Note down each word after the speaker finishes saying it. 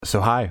So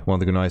hi, welcome to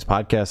the Good Noise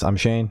Podcast. I'm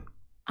Shane.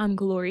 I'm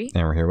Glory.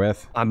 And we're here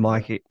with... I'm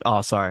Mikey.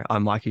 Oh, sorry.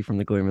 I'm Mikey from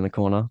The Gloom in the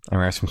Corner. And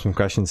we're asking some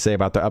questions today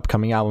about their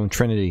upcoming album,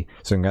 Trinity.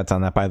 So congrats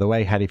on that, by the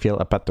way. How do you feel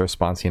about the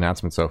response to the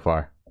announcement so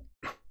far?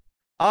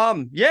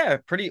 Yeah,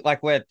 pretty,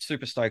 we're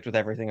super stoked with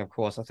everything, of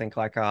course. I think,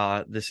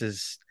 this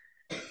is,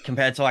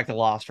 compared to, the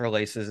last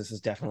releases, this has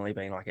definitely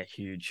been, a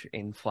huge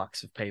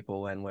influx of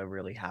people, and we're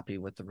really happy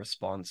with the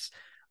response.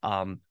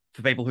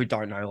 For people who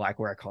don't know,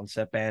 we're a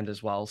concept band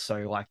as well. So,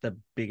 the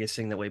biggest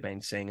thing that we've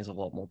been seeing is a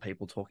lot more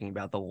people talking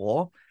about the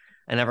lore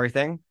and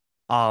everything,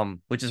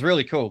 which is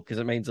really cool because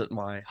it means that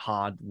my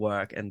hard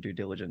work and due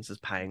diligence is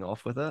paying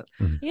off with it.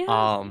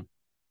 Yeah.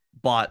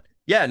 But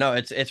yeah, no,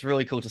 it's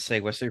really cool to see.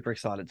 We're super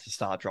excited to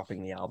start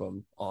dropping the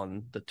album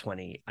on the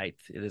 28th.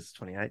 It is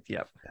 28th,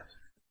 yep.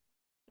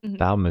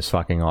 The album is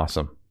fucking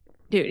awesome.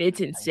 Dude, it's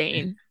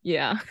insane.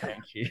 Yeah.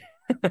 Thank you.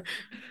 Of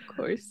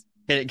course.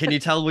 Can you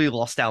tell we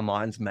lost our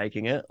minds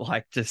making it?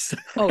 Just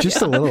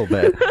a little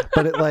bit.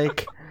 But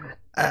it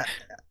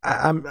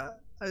I'm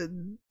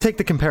take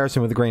the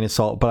comparison with a grain of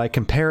salt, but I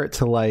compare it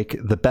to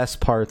the best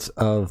parts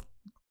of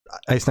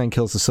Ice Nine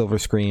Kills the Silver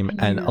Scream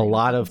and a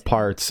lot of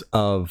parts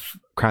of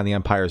Crown of the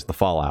Empire is the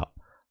Fallout.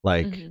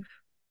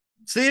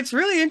 See, it's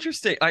really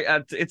interesting.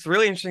 It's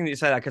really interesting that you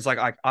say that because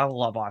I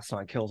love Ice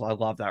Nine Kills. I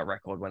love that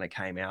record when it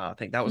came out. I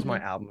think that was my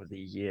album of the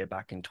year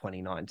back in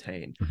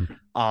 2019.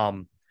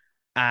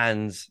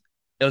 And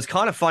it was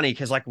kind of funny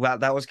because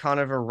that was kind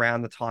of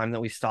around the time that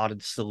we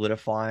started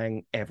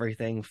solidifying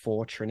everything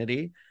for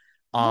Trinity.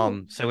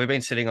 So we've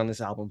been sitting on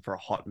this album for a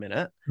hot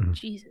minute.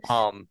 Jesus.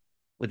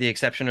 With the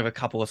exception of a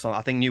couple of songs.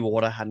 I think New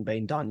Order hadn't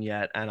been done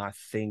yet, and I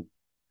think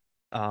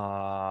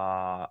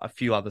a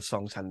few other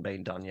songs hadn't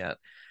been done yet.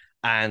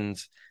 And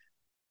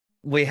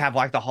we have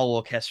the whole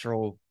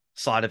orchestral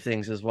side of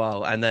things as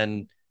well. And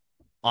then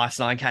Ice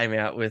Nine came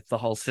out with the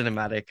whole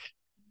cinematic,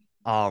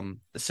 the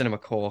cinema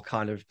core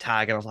kind of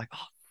tag, and I was like,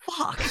 oh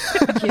fuck.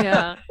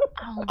 Yeah.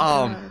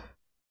 Oh,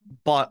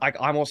 but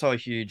I'm also a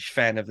huge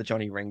fan of the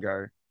Johnny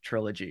Ringo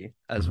trilogy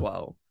as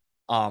well.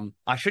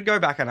 I should go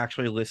back and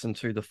actually listen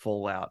to the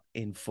Fallout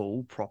in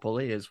full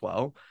properly as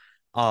well,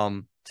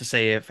 to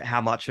see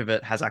how much of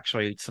it has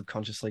actually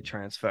subconsciously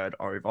transferred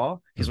over,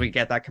 because we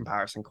get that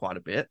comparison quite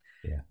a bit.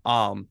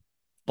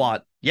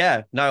 But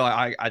yeah, no,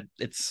 I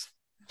it's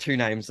two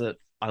names that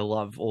I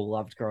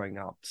loved growing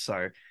up,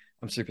 so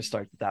I'm super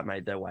stoked that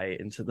made their way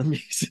into the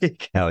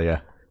music. Hell yeah.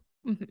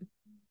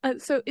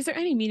 So is there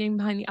any meaning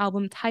behind the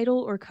album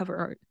title or cover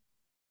art?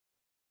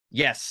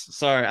 Yes.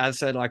 So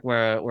as I said,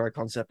 we're a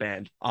concept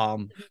band.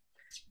 And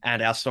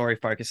our story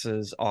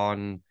focuses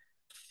on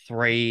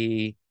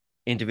three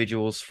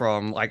individuals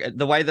from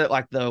the way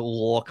that the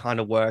lore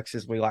kind of works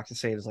is we like to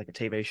see it as a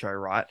TV show,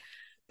 right?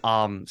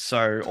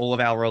 So all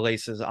of our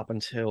releases up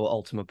until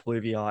Ultima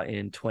Pluvia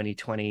in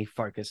 2020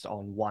 focused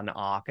on one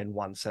arc and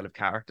one set of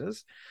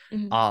characters.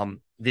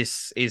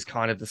 This is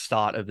kind of the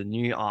start of the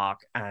new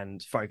arc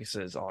and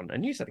focuses on a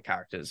new set of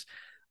characters.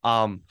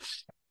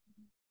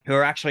 Who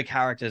are actually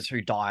characters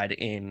who died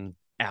in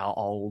our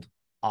old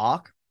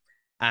arc,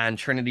 and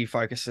Trinity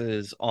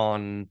focuses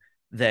on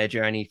their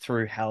journey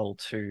through hell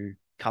to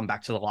come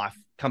back to life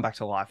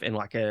in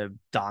a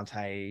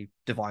Dante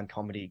Divine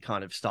Comedy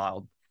kind of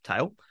style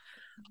tale.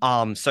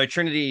 So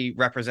Trinity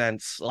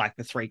represents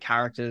the three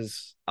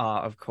characters.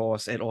 Of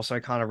course, it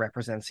also kind of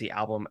represents the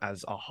album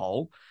as a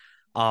whole.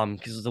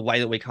 Because the way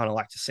that we kind of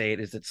like to see it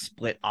is it's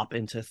split up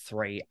into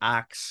three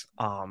acts.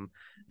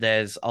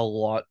 There's a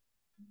lot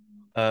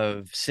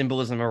of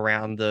symbolism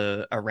around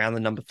the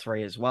number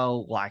three as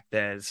well.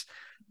 There's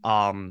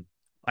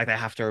they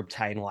have to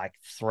obtain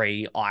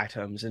three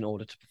items in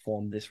order to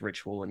perform this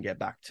ritual and get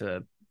back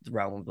to the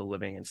realm of the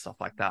living and stuff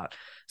like that.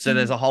 So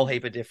there's a whole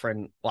heap of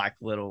different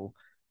little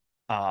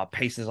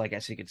pieces, I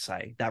guess you could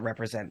say, that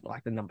represent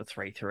the number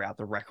three throughout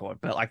the record.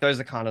 But those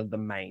are kind of the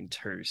main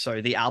two.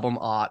 So the album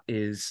art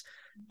is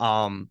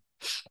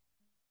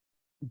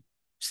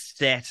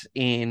set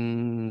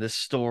in the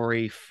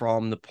story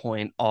from the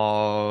point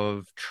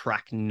of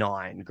track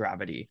 9,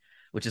 Gravity,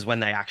 which is when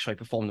they actually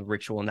perform the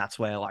ritual, and that's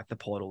where the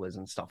portal is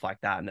and stuff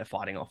like that, and they're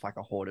fighting off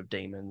a horde of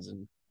demons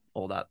and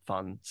all that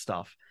fun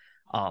stuff.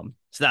 So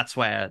that's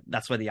where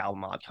the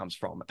album art comes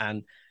from.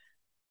 And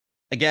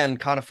again,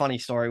 kind of funny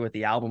story with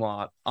the album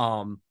art.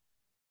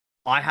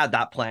 I had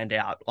that planned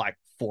out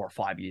 4 or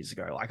 5 years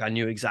ago. I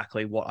knew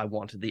exactly what I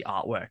wanted the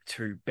artwork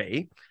to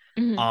be.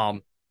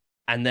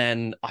 And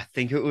then I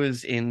think it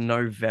was in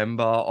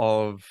November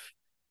of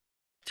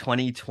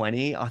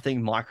 2020, I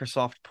think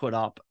Microsoft put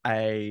up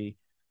a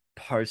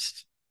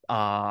post,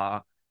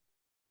 was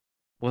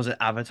it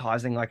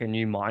advertising a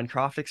new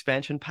Minecraft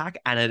expansion pack?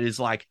 And it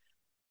is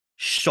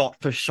shot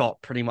for shot,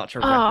 pretty much a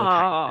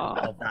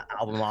replication of that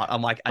album art.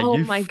 I'm are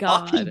you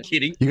fucking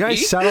kidding You guys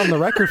me? sat on the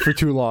record for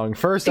too long.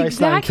 First,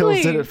 Ice Nine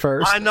Kills did it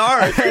first. I know.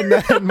 And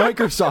then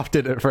Microsoft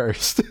did it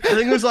first. I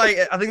think it was I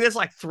think there's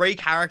three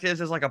characters.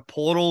 There's a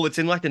portal. It's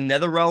in the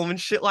nether realm and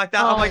shit like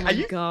that. I'm are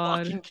you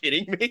fucking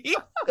kidding me?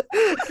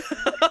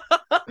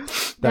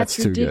 That's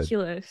too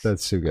ridiculous. good.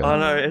 That's too good. I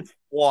know, it's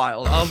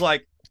wild. I was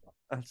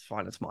That's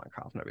fine. It's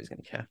Minecraft. Nobody's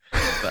gonna care.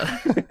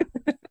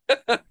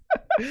 But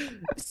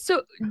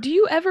So, do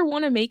you ever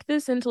want to make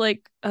this into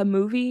like a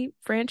movie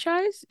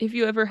franchise? If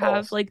you ever have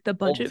course, like the all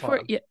the budget for it?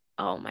 time. Yeah.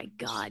 Oh my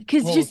God.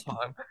 Because All the just,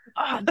 time.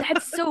 oh,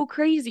 that's so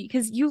crazy.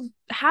 Because you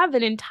have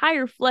an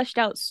entire fleshed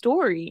out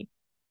story.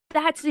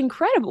 That's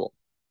incredible.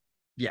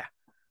 Yeah.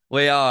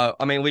 We I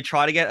mean, we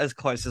try to get as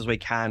close as we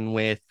can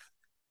with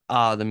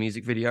the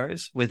music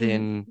videos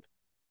within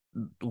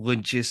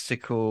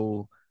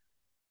logistical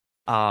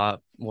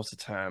what's the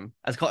term?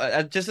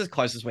 Just as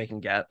close as we can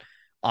get.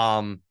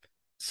 Um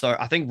so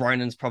I think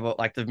Ronan's probably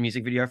like the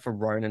music video for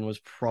Ronan was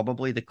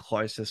probably the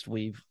closest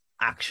we've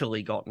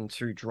actually gotten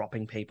to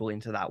dropping people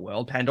into that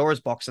world.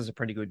 Pandora's Box does a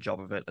pretty good job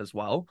of it as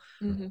well.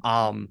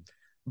 Mm-hmm.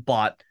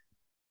 But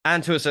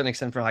and to a certain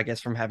extent from I guess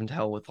from Heaven to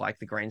Hell with like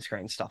the green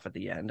screen stuff at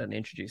the end and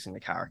introducing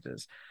the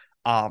characters.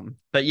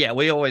 But yeah,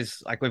 we've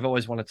always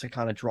wanted to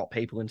kind of drop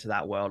people into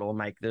that world or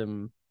make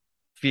them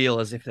feel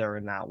as if they're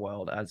in that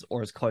world as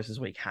close as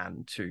we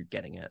can to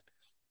getting it.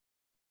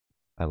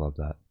 I love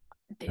that.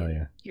 Dude, Oh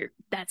yeah.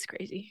 That's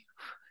crazy.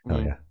 Oh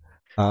yeah.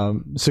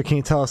 So can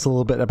you tell us a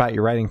little bit about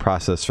your writing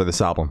process for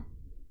this album?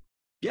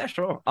 Yeah,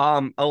 sure.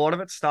 A lot of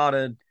it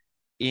started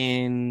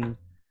in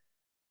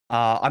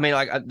I mean,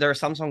 like there are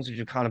some songs which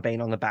have kind of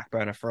been on the back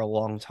burner for a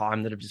long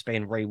time that have just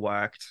been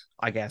reworked,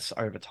 I guess,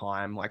 over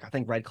time. Like I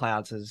think Red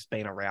Clouds has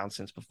been around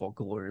since before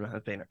Gloom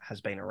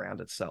has been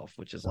around itself,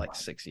 which is like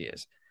 6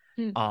 years.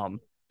 But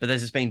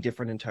there's just been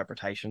different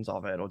interpretations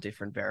of it or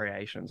different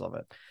variations of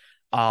it.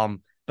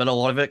 But a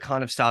lot of it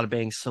kind of started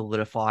being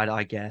solidified,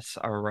 I guess,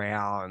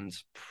 around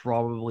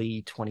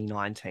probably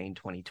 2019,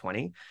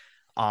 2020.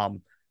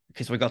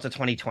 Because we got to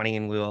 2020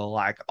 and we were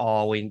like,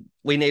 oh, we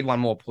need one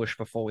more push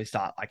before we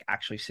start like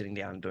actually sitting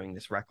down and doing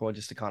this record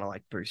just to kind of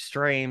like boost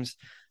streams,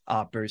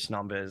 boost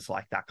numbers,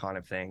 like that kind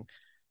of thing.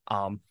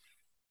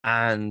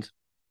 And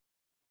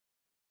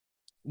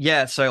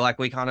yeah, so like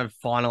we kind of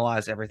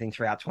finalized everything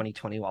throughout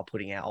 2020 while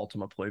putting out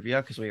Ultima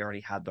Pluvia because we already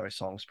had those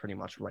songs pretty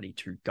much ready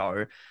to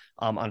go.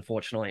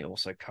 Unfortunately,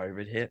 also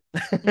COVID hit.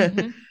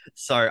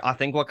 So I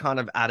think what kind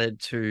of added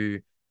to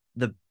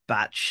the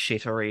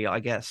batshittery,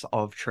 I guess,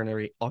 of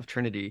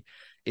Trinity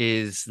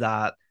is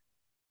that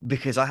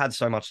because I had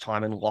so much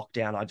time in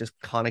lockdown, I just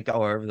kind of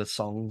go over the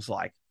songs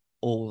like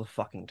all the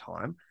fucking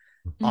time.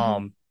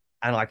 And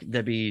like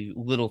there'd be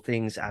little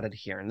things added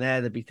here and there.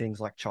 There'd be things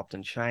like chopped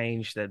and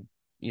changed. That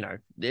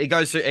it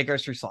goes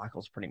through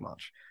cycles pretty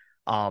much.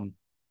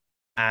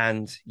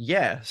 And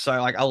yeah,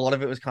 so like a lot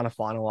of it was kind of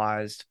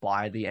finalized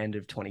by the end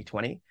of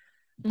 2020.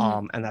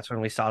 And that's when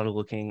we started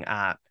looking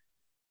at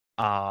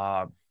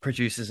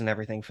producers and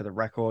everything for the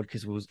record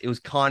because it was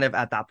kind of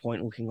at that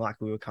point looking like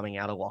we were coming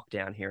out of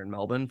lockdown here in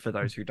Melbourne. For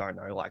those who don't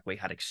know, like we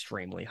had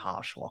extremely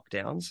harsh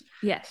lockdowns.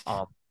 Yes.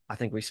 I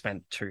think we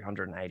spent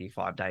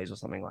 285 days or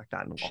something like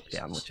that in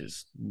lockdown, which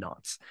is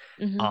nuts.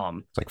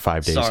 It's like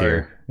 5 days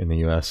here in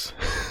the US.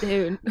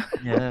 Dude.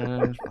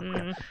 Yeah.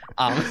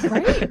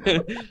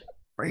 Right?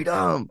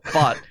 Freedom.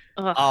 But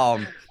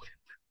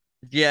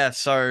yeah,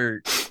 so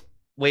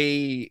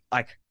we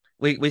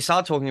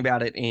started talking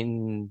about it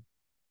in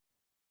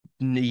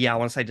I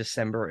want to say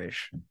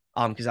December-ish.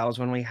 Because that was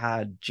when we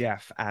had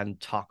Jeff and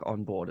Tuck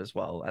on board as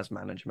well as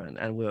management,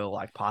 and we were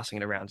like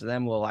passing it around to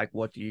them. We're like,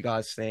 what do you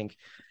guys think?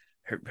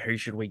 Who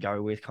should we go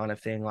with, kind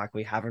of thing. Like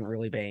we haven't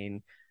really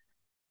been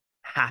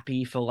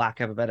happy, for lack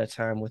of a better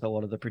term, with a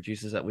lot of the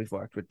producers that we've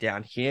worked with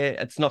down here.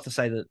 It's not to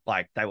say that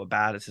like they were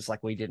bad. It's just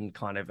like we didn't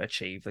kind of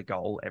achieve the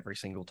goal every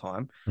single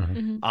time.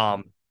 And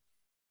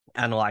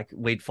like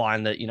we'd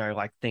find that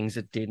like things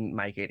that didn't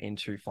make it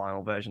into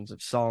final versions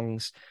of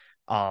songs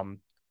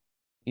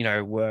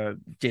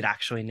did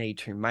actually need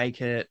to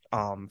make it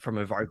from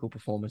a vocal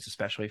performance,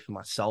 especially for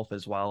myself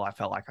as well. I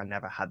felt like I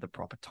never had the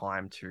proper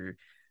time to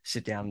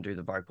sit down and do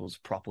the vocals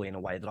properly in a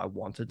way that I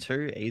wanted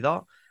to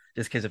either,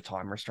 just because of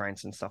time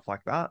restraints and stuff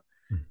like that.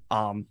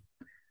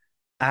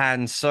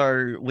 And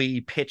so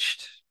we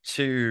pitched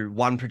to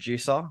one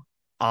producer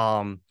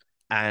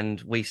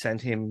and we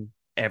sent him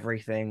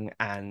everything,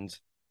 and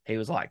he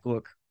was like,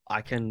 look,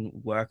 I can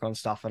work on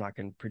stuff and I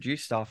can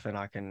produce stuff and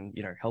I can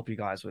help you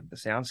guys with the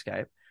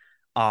soundscape,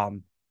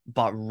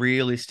 but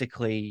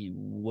realistically,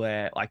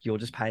 you're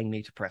just paying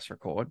me to press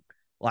record.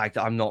 Like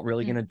I'm not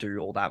really going to do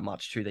all that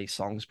much to these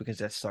songs because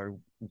they're so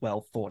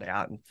well thought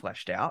out and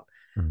fleshed out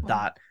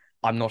that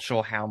I'm not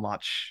sure how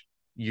much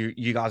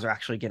you guys are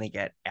actually going to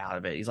get out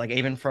of it. He's like,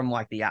 even from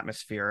like the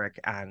atmospheric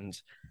and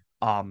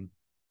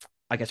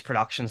I guess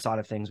production side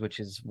of things, which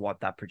is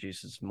what that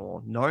producer's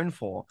more known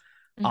for.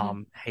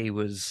 He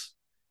was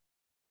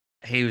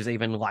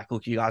even like,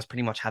 look, you guys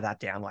pretty much had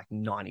that down like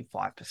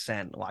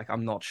 95%. Like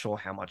I'm not sure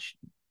how much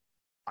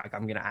like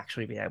I'm going to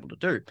actually be able to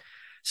do.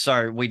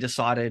 So we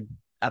decided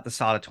at the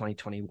start of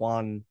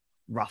 2021,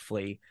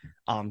 roughly,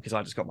 because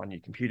I just got my new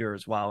computer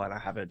as well, and I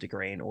have a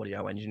degree in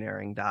audio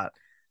engineering, that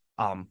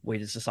we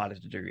just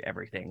decided to do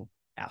everything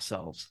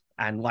ourselves.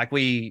 And like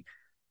we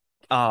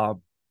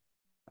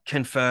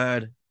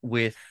conferred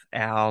with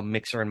our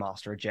mixer and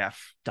master,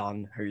 Jeff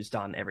Dunn, who's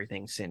done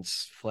everything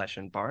since Flesh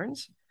and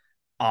Bones.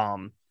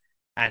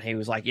 And he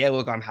was like, yeah,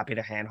 look, I'm happy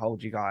to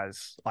handhold you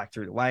guys like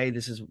through the way.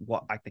 This is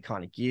what like the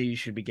kind of gear you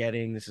should be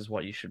getting. This is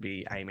what you should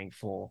be aiming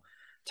for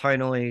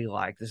tonally.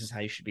 Like, this is how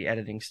you should be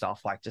editing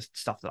stuff, like just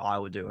stuff that I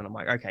would do. And I'm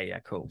like, okay, yeah,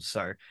 cool.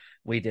 So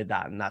we did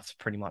that, and that's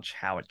pretty much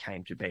how it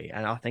came to be.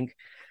 And I think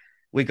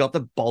we got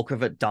the bulk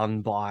of it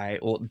done by,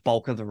 or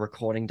bulk of the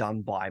recording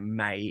done by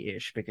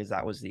May-ish, because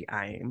that was the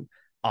aim.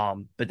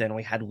 But then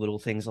we had little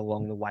things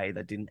along the way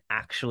that didn't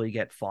actually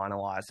get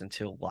finalized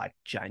until like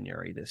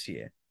January this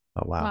year.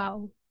 Oh wow.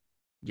 Wow.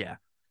 Yeah.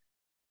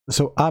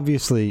 So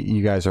obviously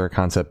you guys are a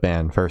concept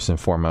band first and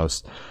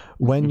foremost.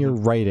 When you're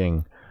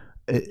writing,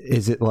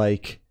 is it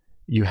like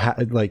you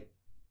have like,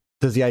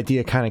 does the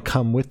idea kind of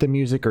come with the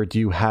music, or do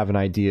you have an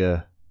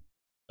idea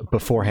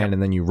beforehand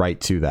and then you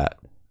write to that?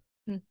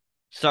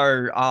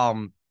 So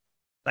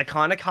they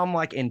kind of come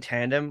like in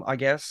tandem, I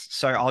guess.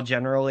 So I'll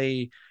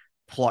generally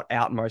plot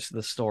out most of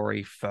the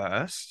story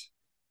first.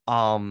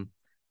 And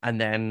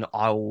then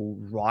I'll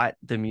write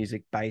the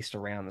music based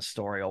around the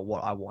story, or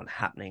what I want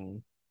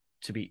happening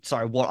to be,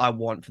 sorry, what I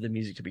want for the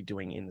music to be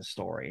doing in the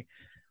story,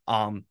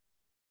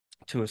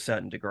 to a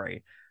certain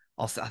degree.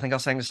 I think I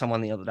was saying to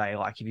someone the other day,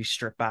 like if you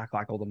strip back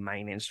like all the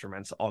main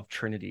instruments of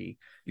Trinity,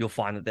 you'll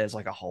find that there's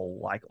like a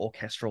whole like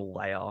orchestral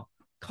layer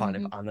kind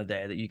of under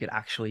there that you could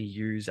actually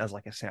use as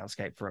like a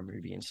soundscape for a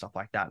movie and stuff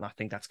like that. And I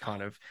think that's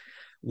kind of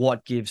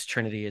what gives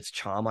Trinity its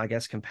charm, I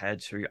guess,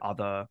 compared to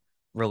other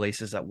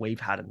releases that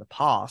we've had in the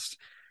past.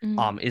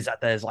 Is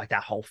that there's like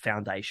that whole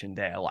foundation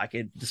there. Like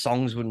the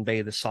songs wouldn't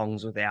be the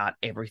songs without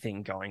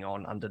everything going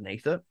on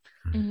underneath it.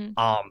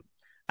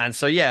 And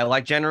so yeah,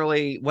 like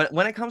generally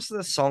when it comes to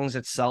the songs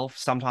itself,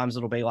 sometimes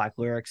it'll be like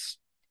lyrics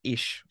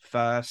ish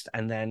first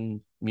and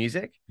then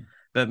music.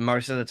 But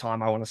most of the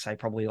time, I want to say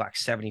probably like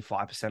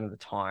 75% of the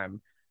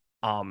time,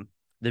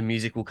 the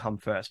music will come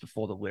first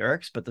before the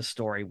lyrics, but the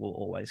story will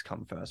always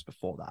come first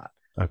before that.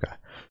 Okay.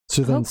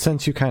 So then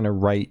since you kind of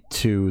write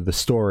to the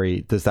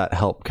story, does that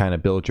help kind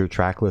of build your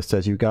track list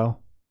as you go?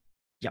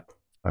 Yep.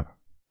 Okay.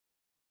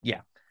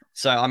 Yeah.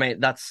 So, I mean,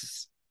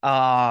 that's,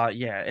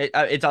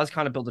 it does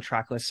kind of build the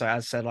track list. So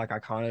as I said, like I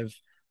kind of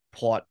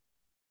plot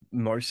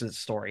most of the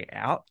story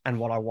out and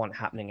what I want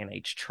happening in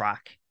each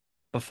track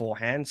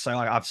beforehand. So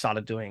like, I've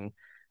started doing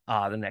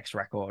the next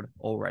record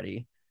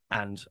already,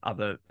 and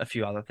a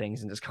few other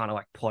things, and just kind of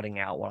like plotting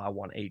out what I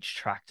want each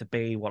track to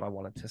be, what I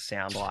want it to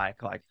sound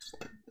like. Like,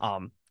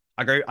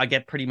 I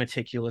get pretty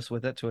meticulous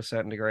with it to a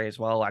certain degree as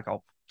well. Like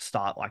I'll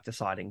start like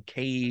deciding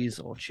keys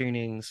or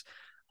tunings,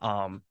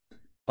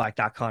 like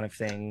that kind of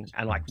thing,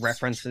 and like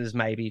references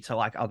maybe to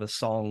like other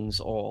songs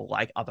or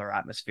like other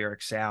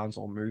atmospheric sounds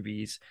or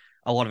movies.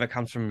 A lot of it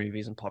comes from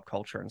movies and pop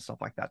culture and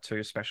stuff like that too,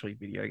 especially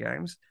video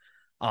games.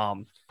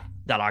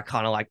 That I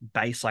kind of like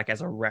base like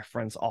as a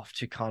reference off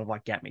to kind of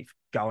like get me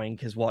going,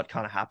 because what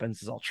kind of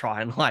happens is I'll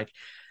try and like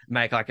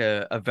make like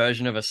a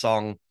version of a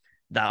song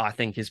that I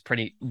think is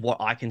pretty, what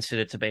I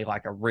consider to be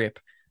like a rip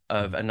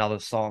of another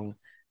song,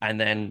 and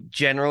then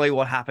generally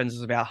what happens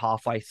is about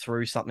halfway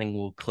through something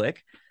will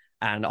click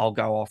and I'll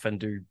go off and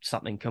do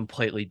something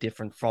completely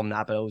different from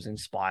that, but it was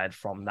inspired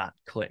from that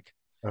click.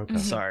 Okay.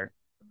 So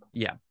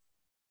yeah,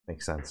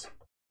 makes sense.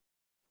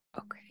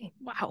 Okay.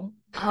 Wow.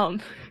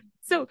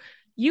 So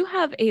you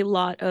have a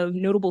lot of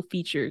notable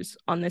features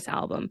on this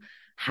album.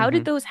 How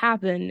did those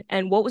happen,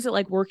 and what was it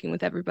like working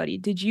with everybody?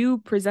 Did you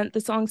present the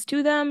songs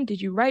to them?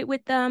 Did you write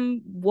with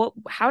them?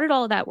 How did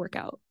all of that work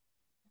out?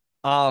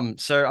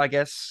 So I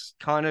guess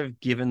kind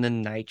of given the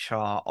nature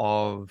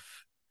of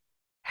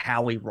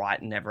how we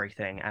write and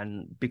everything,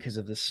 and because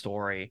of the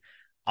story,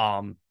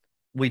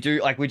 we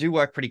do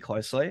work pretty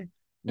closely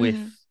with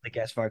the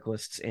guest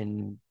vocalists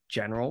in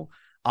general.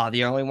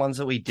 The only ones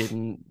that we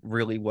didn't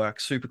really work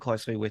super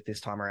closely with this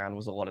time around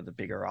was a lot of the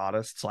bigger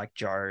artists like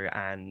Joe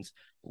and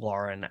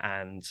Lauren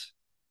and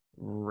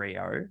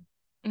Rio.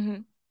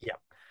 Yeah,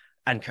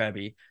 and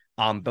Kirby.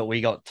 But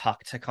we got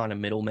Tuck to kind of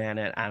middleman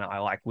it, and I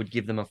like would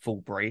give them a full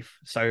brief.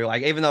 So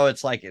like even though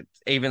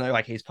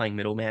he's playing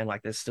middleman,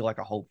 like there's still like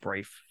a whole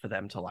brief for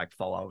them to like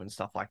follow and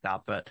stuff like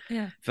that. But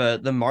for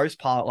the most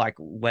part, like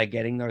we're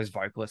getting those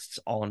vocalists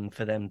on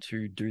for them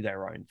to do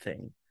their own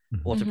thing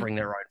or to bring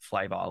their own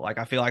flavor. Like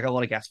I feel like a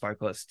lot of guest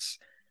vocalists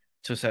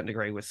to a certain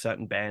degree with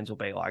certain bands will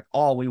be like,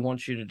 oh, we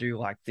want you to do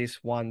like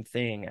this one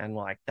thing, and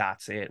like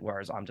that's it.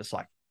 Whereas I'm just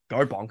like,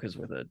 go bonkers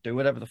with it, do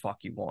whatever the fuck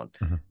you want.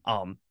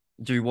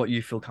 Do what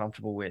you feel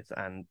comfortable with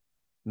and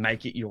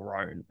make it your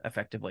own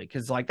effectively.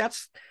 Because like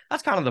that's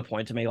kind of the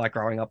point to me, like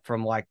growing up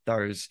from like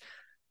those,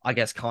 I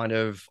guess, kind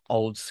of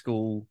old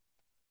school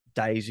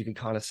days, you could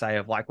kind of say,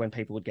 of like when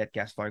people would get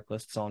guest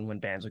vocalists on, when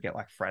bands would get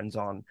like friends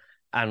on,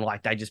 and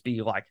like they just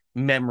be like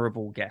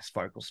memorable guest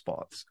vocal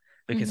spots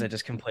because they're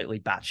just completely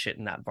batshit,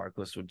 and that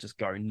vocalist would just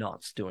go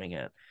nuts doing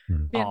it.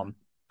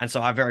 And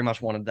so I very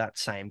much wanted that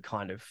same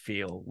kind of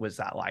feel, was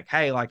that like,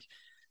 hey, like,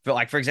 but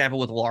like for example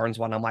with Lauren's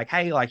one, I'm like,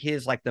 hey, like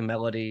here's like the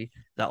melody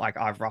that like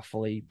I've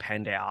roughly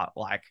penned out,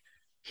 like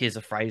here's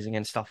a phrasing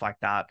and stuff like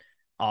that.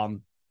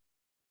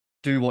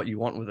 Do what you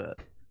want with it.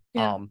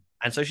 And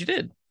so she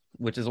did,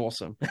 which is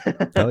awesome.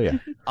 Oh yeah.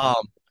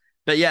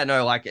 but yeah,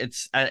 no, like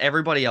it's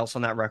everybody else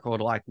on that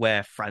record, like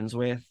we're friends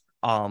with.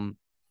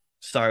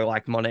 So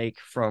like Monique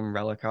from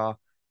Relica,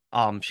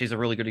 she's a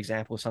really good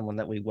example of someone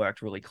that we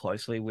worked really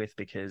closely with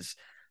because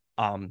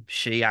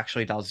she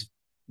actually does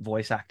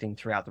voice acting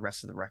throughout the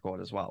rest of the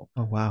record as well.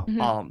 Oh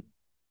wow.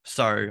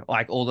 So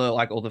like all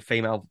the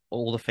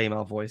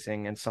female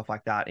voicing and stuff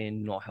like that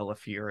in Not Hella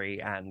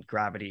Fury and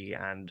Gravity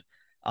and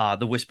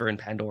the Whisper in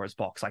Pandora's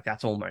Box, like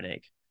that's all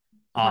Monique.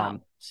 Wow.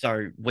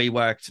 So me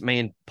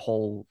and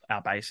Paul,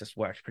 our bassist,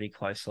 worked pretty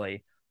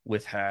closely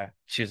with her.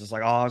 She was just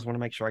like, oh, I just want to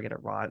make sure I get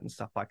it right and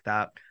stuff like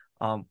that.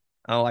 I'm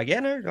like, yeah,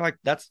 no, like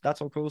that's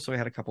all cool. So we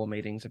had a couple of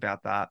meetings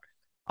about that.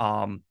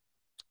 And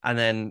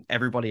then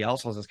everybody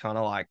else was just kind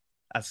of like,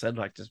 I said,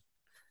 like, just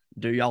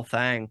do y'all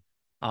thing.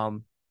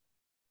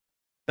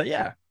 But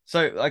yeah,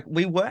 so like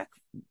we work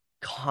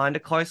kind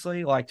of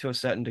closely, like to a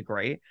certain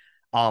degree.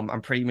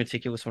 I'm pretty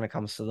meticulous when it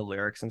comes to the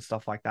lyrics and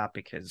stuff like that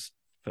because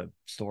for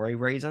story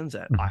reasons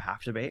that I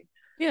have to be.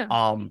 Yeah.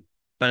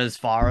 But as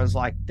far as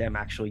like them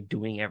actually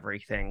doing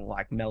everything,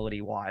 like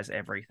melody wise,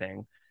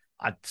 everything,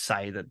 I'd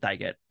say that they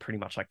get pretty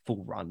much like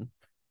full run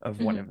of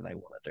whatever they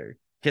want to do.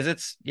 Because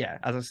it's, yeah,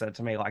 as I said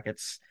to me, like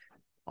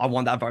I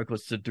want that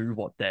vocalist to do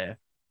what they're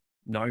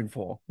known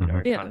for, you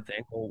know, kind of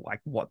thing, or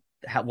like what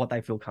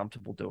they feel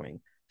comfortable doing.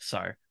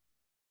 So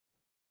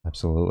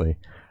absolutely.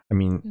 I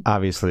mean,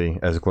 obviously,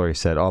 as Glory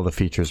said, all the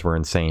features were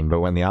insane,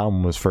 but when the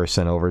album was first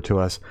sent over to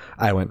us,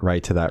 I went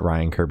right to that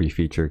Ryan Kirby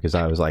feature because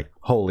I was like,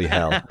 holy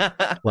hell.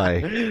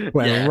 Like,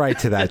 went right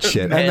to that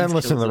shit. And then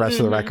listened to the rest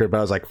of the record, but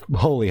I was like,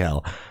 holy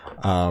hell.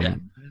 So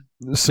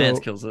Mans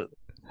kills it.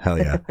 Hell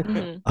yeah.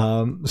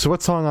 So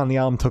what song on the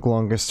album took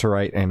longest to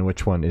write, and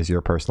which one is your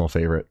personal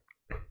favorite?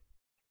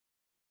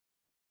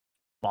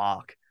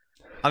 Fuck.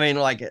 I mean,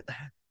 like,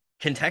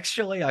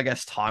 contextually, I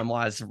guess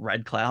time-wise,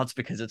 Red Clouds,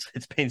 because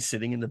it's been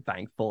sitting in the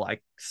bank for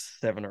like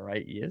 7 or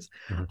 8 years.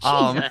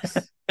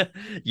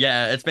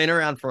 Yeah, it's been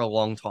around for a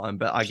long time,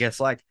 but I guess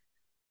like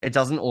it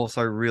doesn't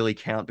also really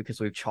count because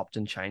we've chopped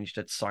and changed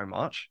it so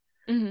much.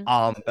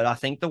 But I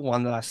think the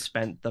one that I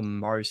spent the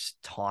most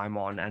time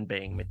on and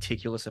being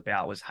meticulous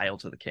about was Hail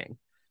to the King.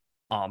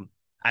 And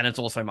it's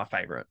also my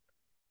favorite.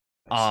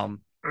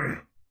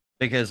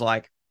 Because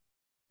like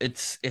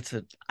it's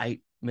an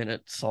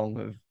 8-minute song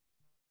of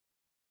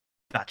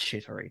that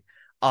shittery.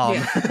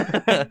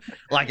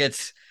 Like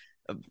it's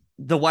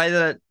the way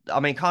that I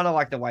mean, kind of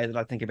like the way that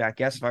I think about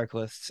guest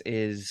vocalists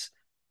is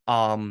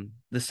the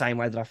same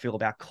way that I feel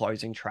about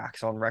closing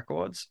tracks on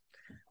records.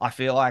 I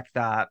feel like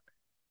that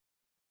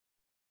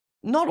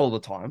not all the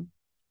time,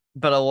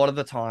 but a lot of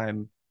the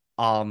time,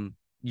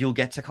 you'll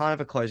get to kind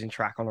of a closing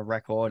track on a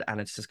record and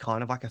it's just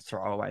kind of like a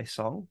throwaway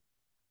song.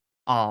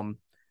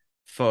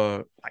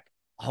 For like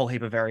a whole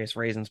heap of various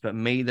reasons. But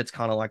me that's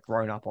kind of like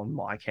grown up on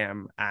My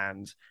Chem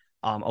and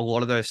a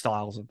lot of those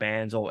styles of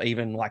bands, or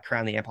even like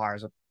Crown the Empire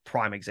is a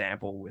prime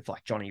example with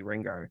like Johnny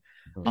Ringo,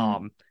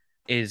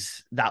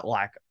 is that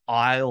like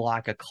I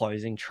like a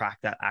closing track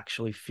that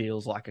actually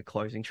feels like a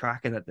closing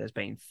track and that there's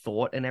been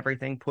thought and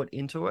everything put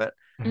into it.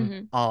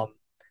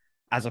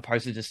 As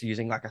opposed to just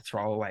using like a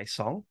throwaway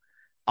song.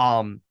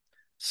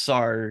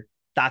 So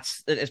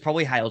it's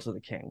probably Hail to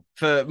the King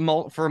for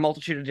a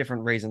multitude of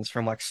different reasons,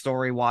 from like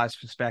story-wise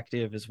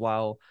perspective as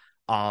well.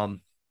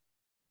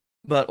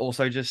 But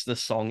also just the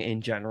song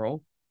in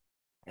general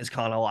is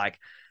kind of like,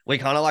 we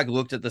kind of like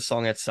looked at the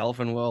song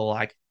itself and we're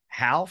like,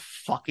 how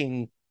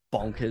fucking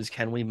bonkers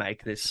can we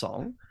make this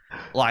song?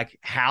 Like,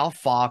 how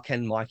far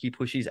can Mikey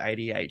push his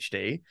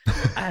ADHD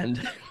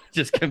and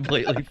just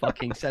completely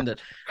fucking send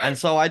it? And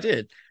so I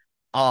did.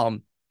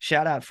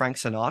 Shout out Frank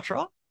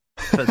Sinatra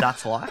for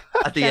That's Life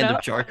at the end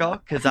of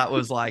Joker, because that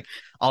was like,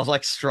 I was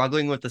like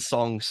struggling with the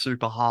song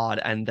super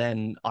hard, and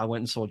then I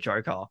went and saw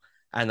Joker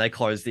and they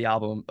closed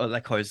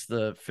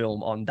the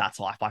film on That's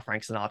Life by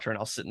Frank Sinatra, and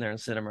I was sitting there in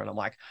cinema and I'm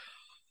like,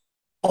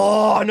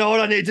 oh, I know what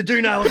I need to do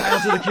now with Hail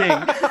to the King.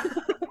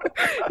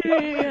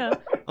 Yeah.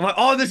 I'm like,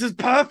 oh, this is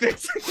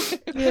perfect.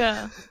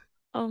 Yeah.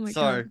 Oh my god.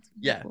 So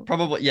yeah,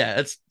 probably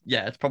it's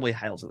probably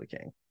Hail to the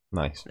King.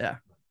 Nice. Yeah.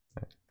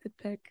 Good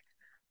pick.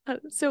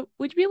 So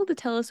would you be able to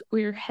tell us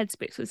where your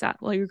headspace was at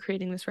while you were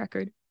creating this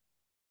record?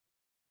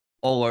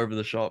 All over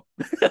the shop.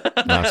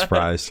 Not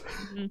surprised.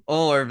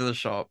 All over the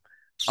shop.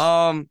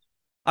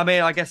 I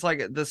mean, I guess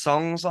like the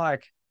songs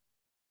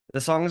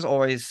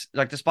always,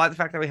 like, despite the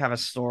fact that we have a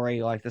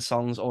story, like the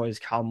songs always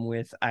come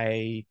with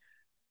a,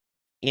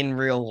 in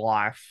real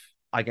life,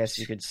 I guess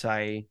you could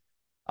say,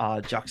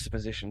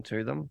 juxtaposition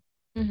to them.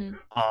 You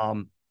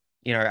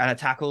know, and it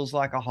tackles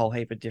like a whole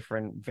heap of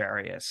different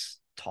various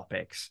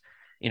topics.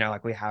 You know,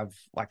 like we have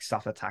like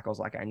stuff that tackles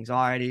like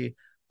anxiety,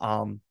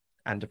 and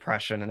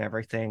depression and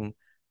everything.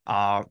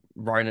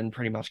 Ronan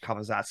pretty much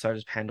covers that. So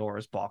does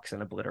Pandora's Box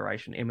and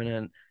Obliteration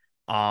Imminent.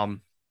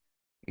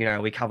 You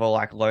know, we cover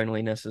like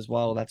loneliness as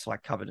well. That's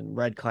like covered in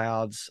Red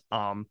Clouds.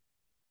 You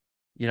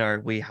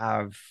know, we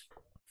have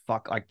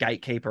like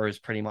Gatekeeper is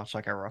pretty much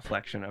like a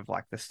reflection of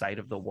like the state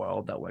of the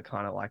world that we're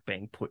kind of like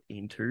being put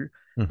into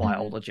by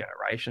older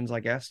generations, I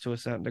guess, to a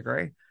certain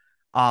degree.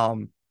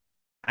 And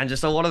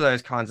just a lot of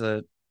those kinds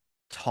of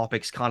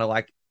topics kind of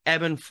like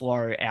ebb and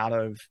flow out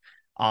of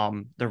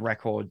the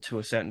record to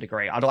a certain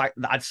degree.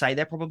 I'd say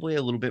they're probably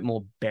a little bit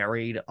more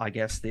buried, I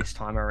guess, this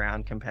time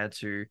around compared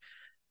to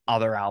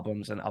other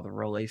albums and other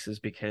releases,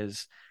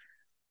 because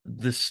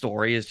the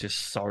story is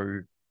just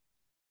so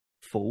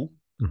full.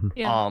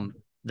 Yeah.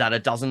 That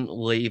it doesn't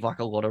leave like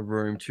a lot of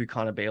room to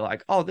kind of be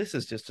like, oh, this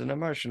is just an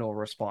emotional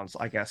response,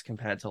 I guess,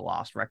 compared to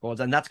last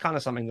records. And that's kind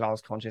of something that I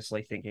was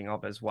consciously thinking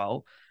of as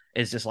well,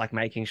 is just like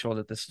making sure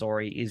that the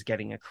story is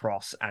getting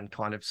across and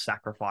kind of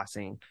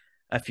sacrificing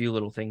a few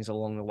little things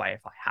along the way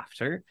if I have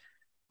to.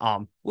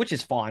 Which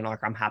is fine.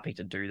 Like, I'm happy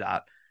to do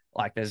that.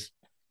 Like, there's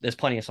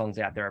plenty of songs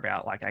out there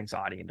about like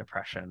anxiety and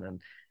depression,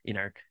 and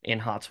In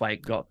Heart's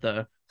Wake got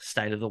the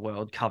state of the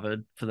world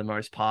covered for the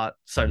most part.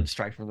 So did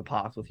Straight from the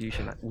Path with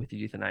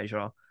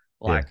Euthanasia.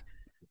 Like,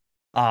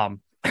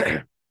 like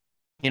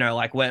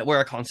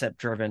we're a concept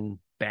driven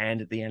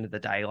band at the end of the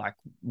day. Like,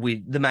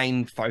 the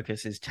main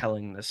focus is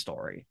telling the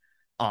story.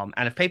 And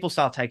if people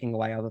start taking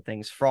away other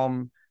things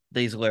from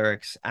these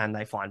lyrics and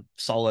they find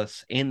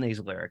solace in these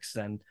lyrics,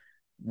 then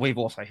we've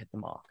also hit the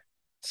mark.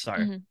 So,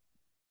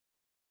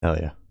 hell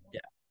yeah.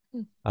 Yeah.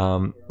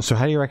 So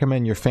how do you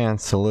recommend your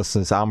fans to listen to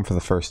this album for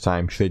the first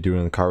time? Should they do it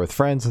in the car with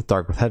friends,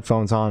 dark with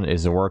headphones on?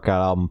 Is it a workout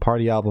album,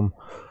 party album?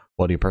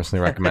 What do you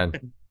personally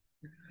recommend?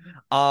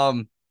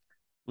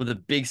 With a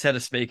big set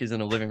of speakers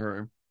in a living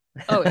room.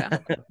 Oh yeah.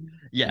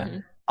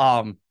 Yeah.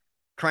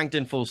 Cranked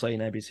in full so your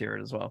neighbors hear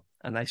it as well,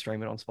 and they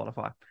stream it on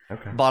Spotify.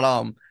 Okay.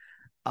 But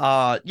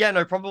yeah,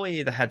 no, probably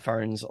either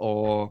headphones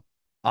or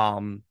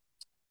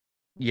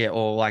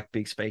or like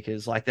big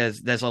speakers. Like,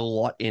 there's a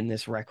lot in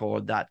this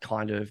record that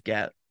kind of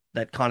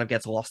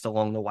gets lost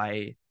along the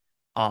way,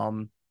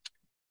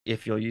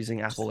 if you're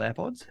using Apple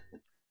AirPods.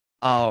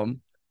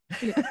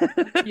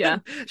 Yeah.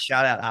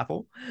 Shout out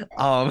Apple.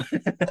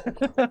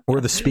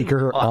 Or the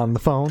speaker on the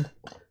phone.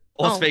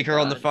 Or speaker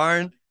on the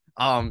phone.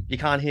 You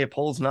can't hear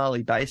Paul's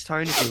gnarly bass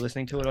tone if you're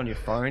listening to it on your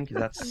phone, because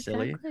that's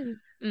silly.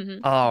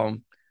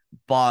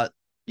 But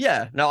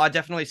yeah, no, I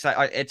definitely say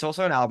it's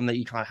also an album that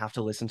you kind of have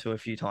to listen to a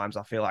few times,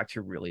 I feel like,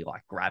 to really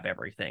like grab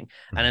everything.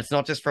 And it's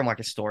not just from like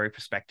a story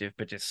perspective,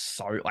 but just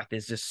so like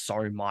there's just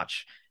so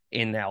much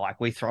in there.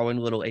 Like, we throw in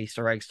little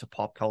Easter eggs to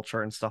pop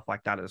culture and stuff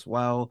like that as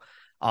well,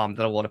 that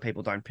a lot of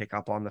people don't pick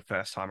up on the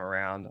first time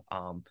around.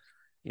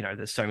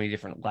 There's so many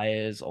different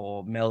layers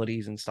or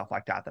melodies and stuff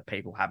like that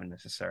people haven't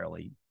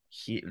necessarily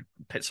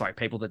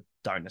people that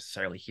don't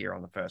necessarily hear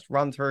on the first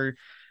run through.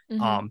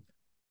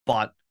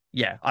 But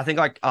yeah, I think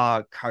like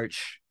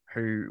Coach,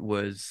 who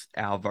was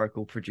our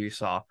vocal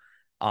producer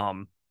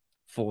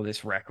for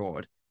this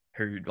record,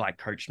 who like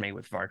coached me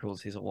with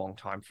vocals, he's a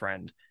longtime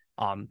friend.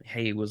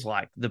 He was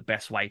like, the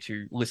best way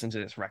to listen to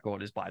this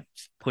record is by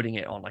putting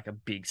it on like a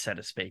big set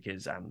of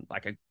speakers, and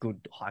like a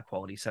good high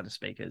quality set of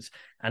speakers,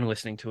 and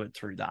listening to it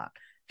through that,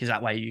 because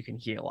that way you can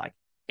hear like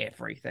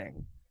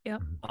everything.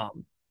 Yep.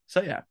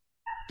 So yeah,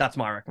 that's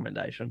my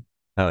recommendation.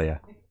 Hell yeah.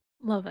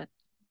 Love it.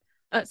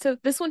 So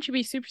this one should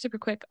be super, super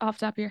quick off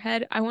the top of your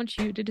head. I want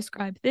you to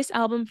describe this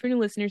album for new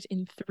listeners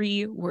in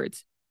 3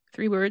 words.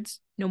 3 words,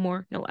 no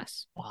more, no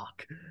less.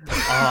 Fuck.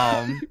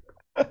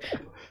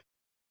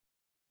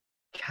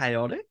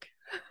 Chaotic.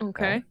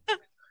 Okay.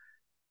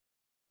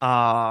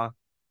 Fuck.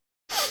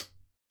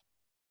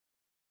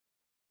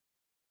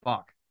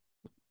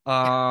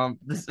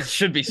 This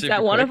should be super. Is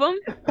that one quick.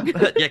 of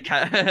them?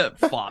 Yeah.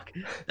 Fuck.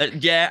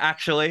 Yeah,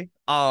 actually.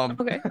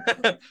 Okay.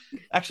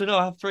 Actually, no.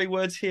 I have 3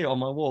 words here on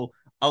my wall.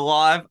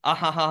 Alive.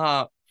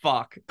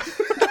 Fuck.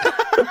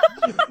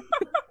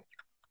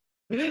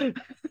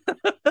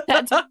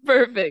 That's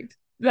perfect.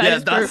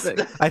 That's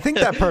perfect. I think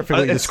that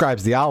perfectly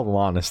describes the album,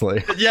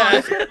 honestly.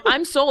 Yeah.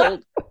 I'm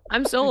sold.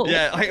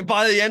 Yeah. Like,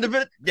 by the end of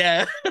it,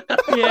 yeah.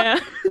 Yeah.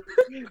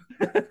 You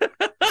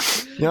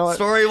know what?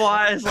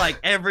 Story-wise, like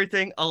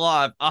everything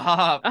alive.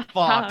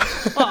 Fuck.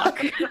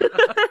 Fuck.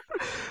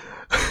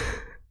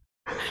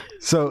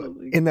 So,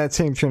 in that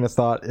same train of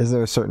thought, is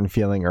there a certain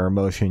feeling or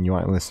emotion you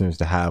want listeners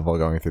to have while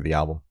going through the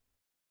album?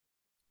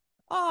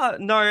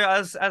 No,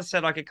 as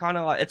said, like, it kind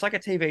of like, it's like a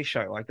TV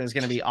show. Like, there's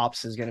going to be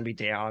ups, there's going to be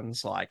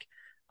downs. Like,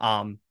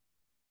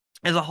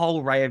 there's a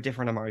whole array of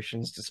different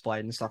emotions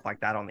displayed and stuff like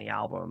that on the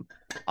album.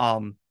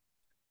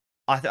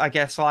 I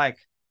guess like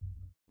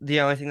the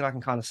only thing that I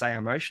can kind of say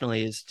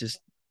emotionally is just,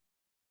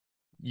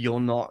 you're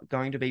not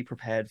going to be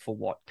prepared for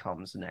what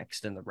comes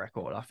next in the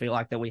record. I feel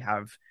like that we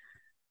have.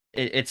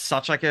 It's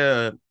such like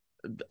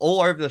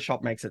all over the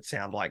shop makes it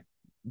sound like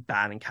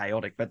bad and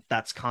chaotic, but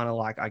that's kind of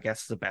like, I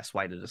guess the best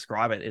way to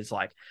describe it is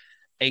like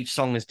each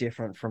song is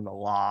different from the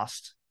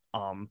last.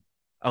 At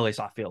least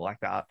I feel like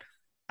that.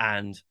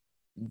 And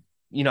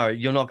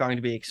you're not going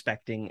to be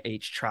expecting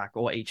each track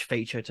or each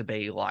feature to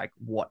be like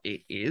what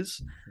it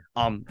is.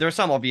 There are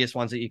some obvious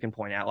ones that you can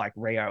point out, like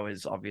Rio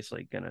is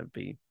obviously going to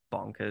be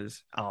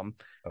bonkers,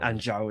 and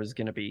Joe is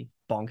going to be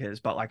bonkers,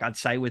 but like I'd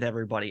say with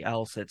everybody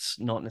else, it's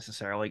not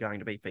necessarily going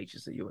to be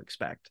features that you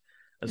expect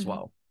as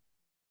well.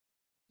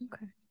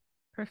 Okay,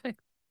 perfect.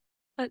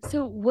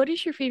 So what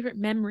is your favorite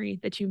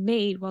memory that you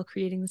made while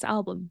creating this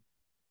album?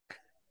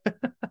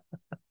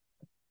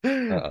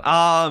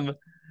 Uh-oh.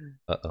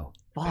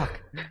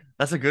 Fuck,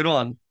 that's a good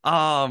one.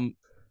 I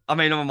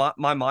mean,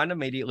 my mind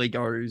immediately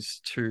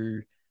goes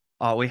to,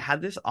 we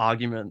had this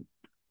argument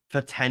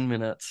for 10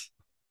 minutes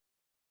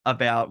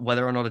about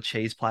whether or not a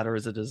cheese platter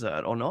is a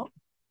dessert or not,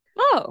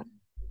 Oh.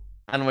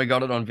 and we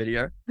got it on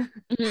video.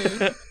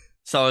 Mhm.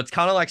 So it's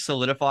kind of like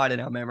solidified in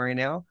our memory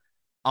now.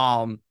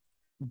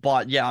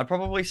 But yeah, I'd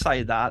probably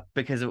say that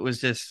because it's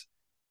just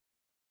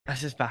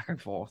back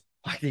and forth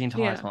like the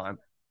entire Yeah. time.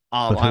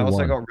 But I who also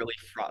won? got really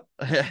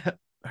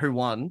who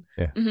won?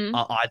 Mhm.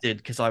 I did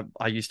because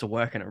I used to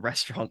work in a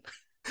restaurant.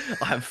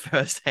 I have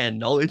first-hand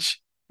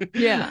knowledge.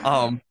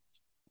 Yeah.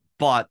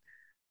 But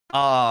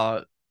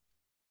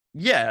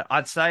yeah,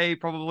 I'd say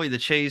probably the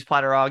cheese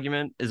platter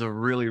argument is a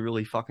really,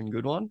 really fucking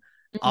good one.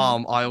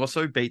 Mhm. I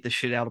also beat the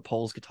shit out of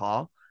Paul's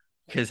guitar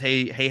because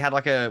he had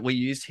like we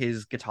used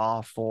his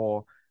guitar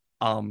for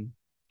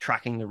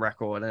tracking the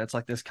record, and it's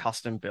like this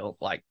custom built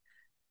like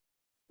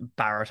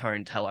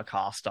baritone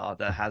Telecaster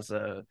that has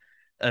a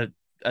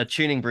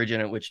tuning bridge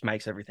in it which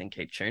makes everything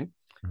keep tune.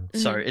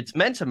 So Mhm. it's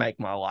meant to make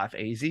my life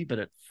easy, but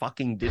it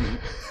fucking didn't.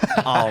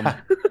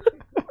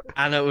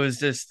 And it was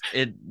just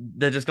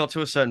they just got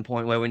to a certain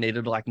point where we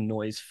needed like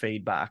noise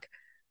feedback,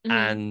 Mhm.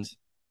 and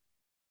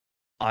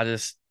I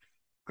just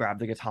grabbed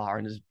the guitar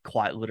and just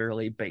quite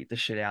literally beat the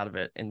shit out of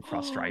it in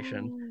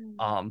frustration.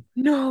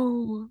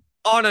 No.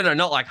 Oh no,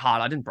 not like hard.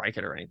 I didn't break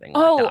it or anything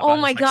like Oh, that. oh But I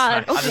my just,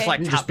 God. I just like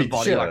You just tapped the beat the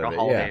body shit like out a of it,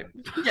 whole yeah. heap.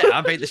 Yeah,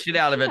 I beat the shit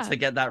out of it Yeah. to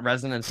get that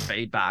resonance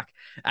feedback,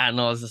 and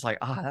I was just like,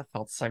 oh, that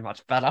felt so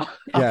much better.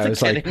 Yeah, after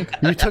it's like getting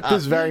you took that.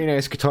 this very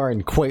nice guitar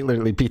and quite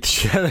literally beat the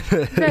shit out of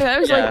it. Yeah, I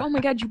was Yeah. like, oh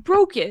my God, you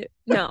broke it.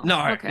 No.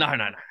 No, Okay. no,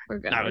 We're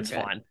good. no, we're it's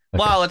good. fine.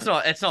 Well,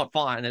 it's not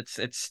fine. It's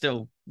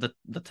still the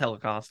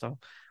Telecaster.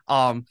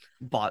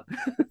 But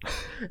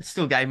it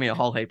still gave me a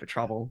whole heap of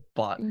trouble.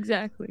 But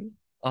Exactly.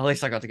 at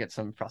least I got to get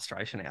some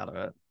frustration out of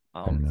it.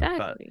 But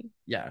Exactly.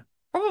 yeah,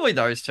 probably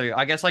those two.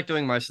 I guess like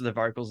doing most of the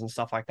vocals and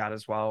stuff like that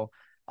as well.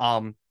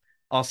 I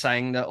was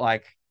saying that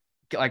like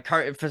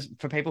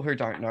for people who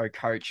don't know,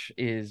 Coach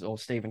or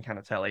Stephen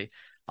Canatelli.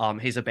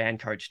 He's a band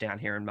coach down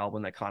here in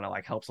Melbourne that kind of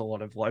like helps a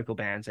lot of local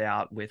bands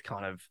out with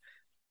kind of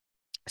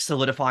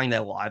solidifying their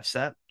live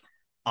set.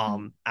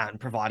 And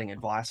providing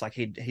advice. Like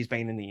he's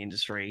been in the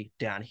industry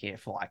down here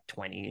for like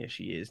 20-ish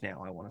years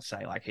now, I want to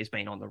say. Like he's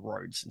been on the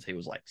road since he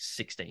was like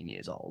 16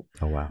 years old.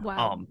 Oh wow.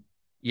 Wow.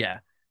 Yeah.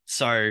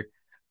 So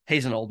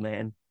he's an old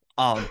man.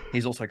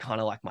 He's also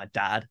kind of like my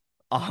dad.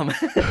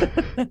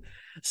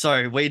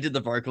 So we did the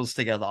vocals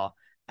together,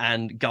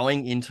 and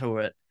going into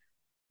it,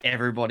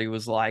 everybody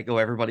was like, or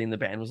everybody in the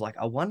band was like,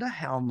 I wonder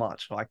how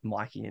much like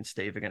Mikey and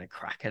Steve are going to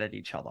crack it at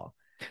each other.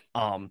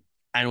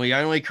 And we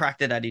only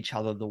cracked it at each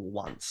other the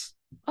once.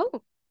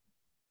 Oh.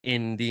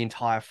 In the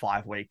entire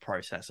 5-week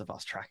process of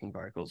us tracking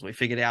vocals. We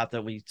figured out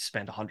that we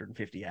spent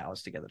 150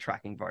 hours together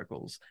tracking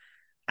vocals,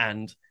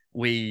 and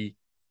we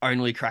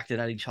only cracked it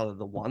at each other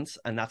the once,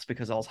 and that's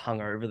because I was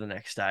hungover the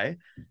next day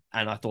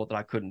and I thought that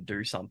I couldn't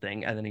do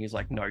something, and then he was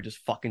like, no, just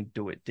fucking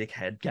do it,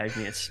 dickhead. Gave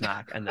me a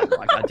smack, and then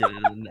like I did it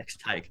in the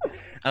next take, and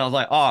I was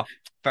like, oh,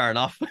 fair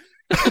enough.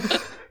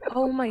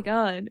 Oh my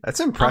God.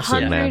 That's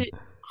impressive, man.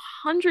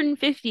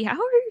 150 hours?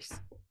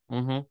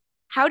 Mm-hmm.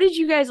 How did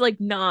you guys like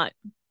not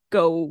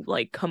go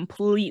like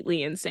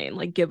completely insane,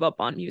 like give up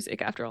on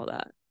music after all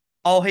that?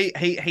 Oh, he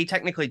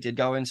technically did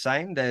go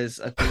insane. There's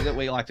a thing that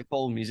we like to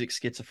call music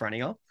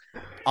schizophrenia,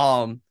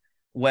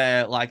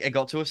 where like it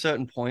got to a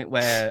certain point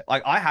where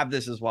like I have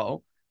this as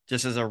well,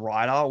 just as a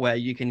writer, where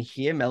you can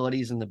hear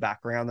melodies in the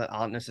background that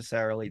aren't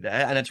necessarily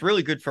there, and it's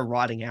really good for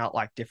writing out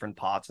like different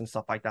parts and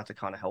stuff like that to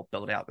kind of help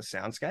build out the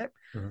soundscape.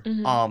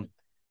 Mhm.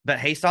 But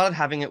he started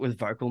having it with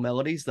vocal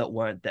melodies that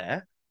weren't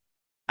there.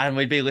 And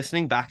we'd be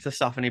listening back to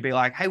stuff and he'd be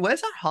like, hey, where's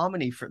that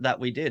harmony that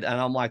we did? And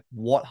I'm like,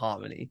 what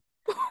harmony?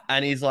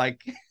 And he's like,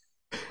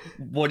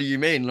 what do you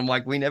mean? And I'm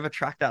like, we never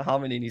tracked that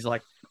harmony. And he's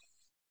like,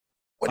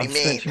 What do you I've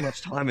spent mean? too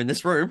much time in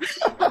this room.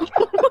 Oh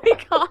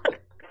my God.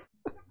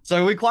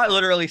 So we quite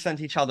literally sent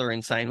each other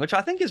insane, which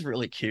I think is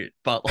really cute.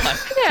 But like,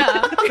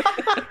 Yeah.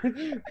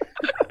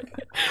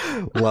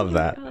 Love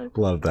that. God.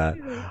 Love that.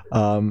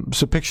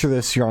 So picture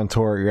this, you're on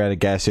tour, you're at a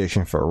gas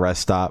station for a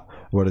rest stop.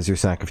 What is your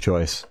snack of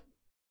choice?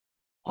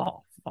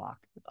 oh, fuck.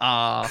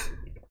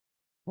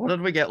 What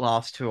did we get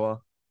last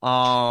tour?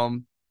 I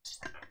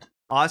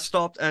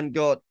stopped and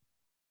got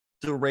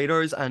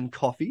Doritos and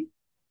coffee.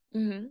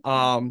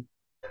 Mhm.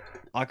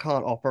 I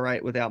can't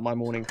operate without my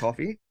morning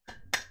coffee.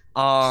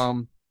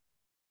 Let's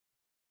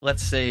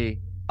see.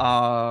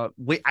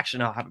 We actually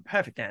no, I have a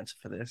perfect answer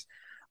for this.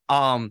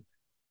 On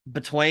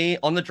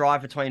the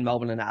drive between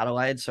Melbourne and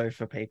Adelaide, so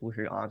for people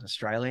who aren't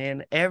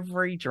Australian,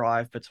 every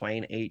drive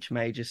between each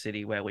major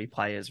city where we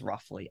play is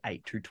roughly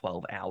 8 to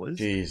 12 hours.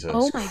 Jesus.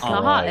 Oh my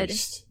God.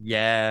 Christ.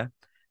 Yeah.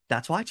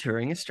 That's why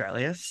touring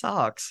Australia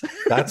sucks.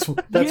 That's Yeah.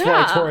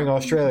 why touring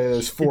Australia,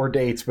 there's 4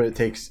 dates, but it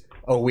takes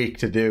a week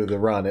to do the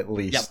run at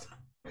least.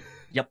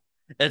 Yep.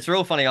 It's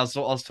real funny. I was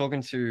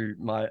talking to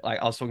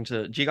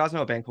do you guys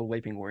know a band called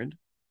Weeping Wound?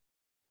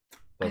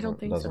 I don't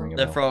think doesn't so. ring a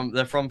They're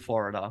bell. from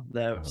Florida.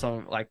 They're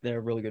Oh.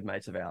 they're really good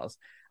mates of ours.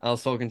 I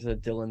was talking to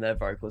Dylan, their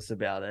vocalist,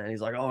 about it, and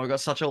he's like, "Oh, we got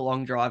such a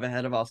long drive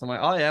ahead of us." I'm like,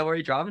 "Oh yeah, where are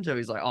you driving to?"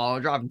 He's like, "Oh, we're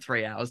driving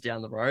 3 hours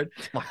down the road."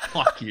 I'm like,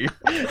 "Fuck you,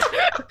 Oh,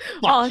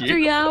 fuck you."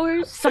 3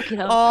 hours? Suck it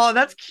up. Oh,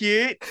 that's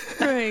cute.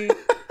 Right.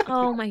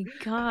 Oh my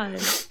God.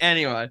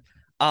 Anyway,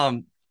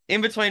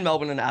 in between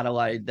Melbourne and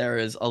Adelaide, there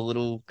is a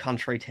little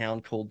country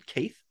town called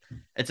Keith.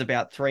 It's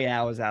about 3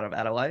 hours out of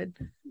Adelaide.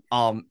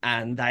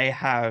 And they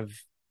have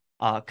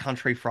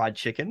country fried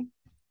chicken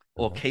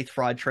or Keith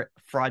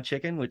fried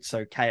chicken, which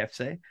so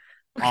KFC.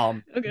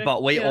 Okay.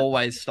 But we Yeah.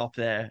 always stop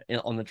there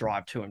on the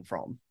drive to and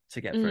from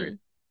to get food,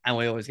 and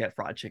we always get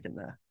fried chicken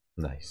there.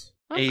 Nice.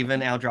 Okay.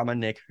 Even our drummer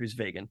Nick, who's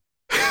vegan,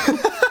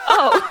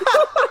 Oh.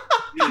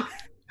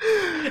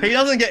 he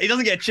doesn't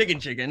get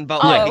chicken,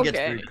 but Oh, like he gets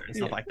okay. food and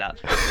stuff like that.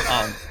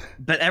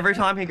 But every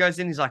time he goes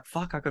in, he's like,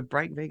 "Fuck, I could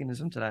break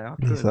veganism today." I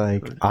He's could, I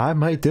like, could." I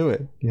might do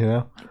it. You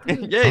know, Yeah,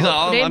 he's like,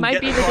 "Oh, Today I'm might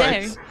be getting the day."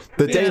 close."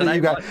 the day Yeah. that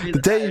you Today guys, might be the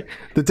the day, day.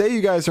 the day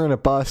you guys are in a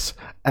bus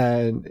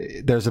and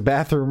there's a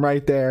bathroom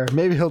right there.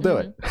 Maybe he'll do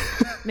it.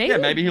 Maybe. Yeah,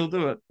 maybe he'll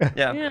do it.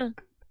 Yeah. Yeah.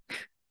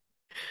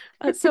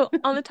 So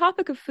on the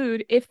topic of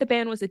food, if the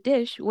band was a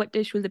dish, what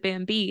dish would the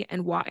band be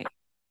and why?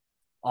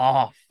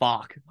 Oh,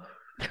 fuck.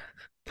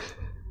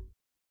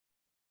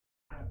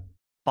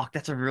 Fuck,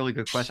 that's a really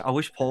good question. I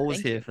wish Paul was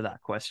Thank here for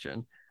that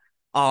question.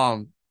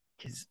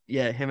 Because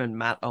yeah, him and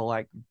Matt are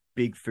like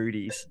big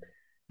foodies.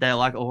 They're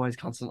like always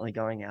constantly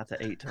going out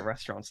to eat to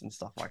restaurants and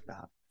stuff like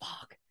that.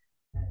 Fuck.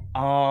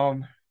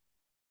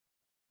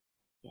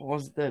 What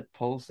was it that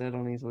Paul said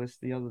on his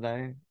list the other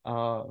day?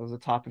 It was a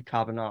type of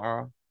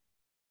carbonara.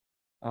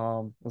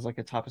 It was like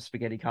a type of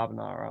spaghetti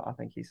carbonara, I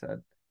think he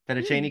said.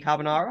 Fettuccine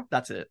carbonara?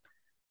 That's it.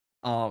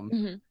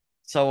 Mhm.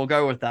 So we'll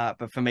go with that.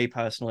 But for me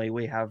personally,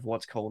 we have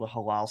what's called a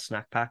halal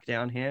snack pack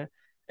down here.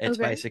 It's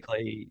Okay.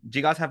 basically, do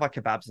you guys have like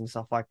kebabs and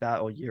stuff like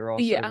that, or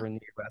gyros Yeah. over in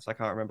the US? I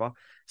can't remember.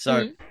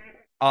 So,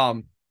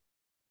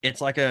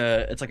 it's like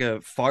a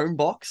foam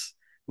box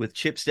with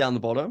chips down the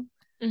bottom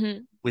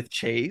Mhm. with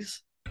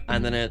cheese,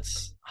 and then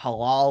it's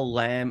halal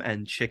lamb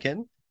and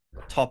chicken,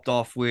 topped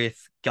off with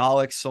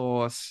garlic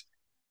sauce,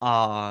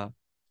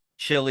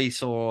 chili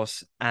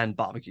sauce, and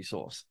barbecue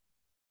sauce,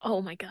 Oh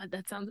my God,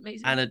 that sounds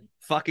amazing. and it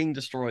fucking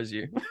destroys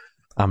you.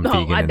 I'm Oh,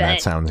 vegan I and that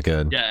bet. sounds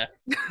good. Yeah,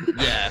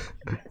 yeah.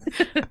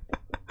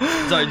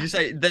 So you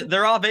say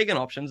there are vegan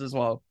options as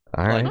well.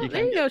 All right. Oh,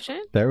 there you go,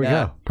 Shane. There we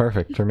Yeah. go.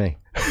 Perfect for me.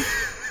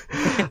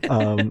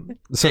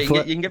 So Yeah, for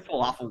you can get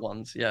falafel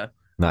ones. Yeah.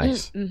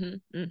 nice.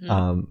 Mm-hmm.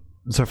 Mm-hmm.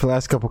 So for the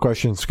last couple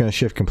questions, we're going to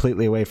shift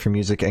completely away from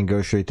music and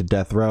go straight to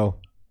death row.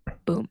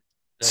 Boom.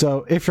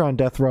 So if you're on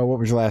death row, what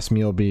would your last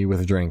meal be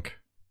with a drink?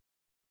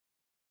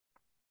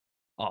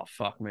 Oh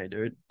fuck me,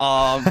 dude.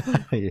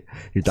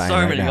 You're dying So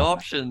right many now.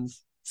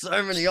 options.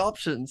 So many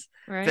options.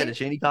 Right?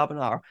 Fettuccine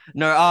carbonara.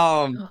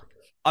 No,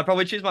 I'd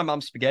probably choose my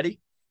mum's spaghetti.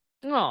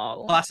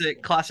 Oh.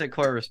 Classic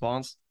Chloe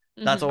response.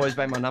 That's Mhm. always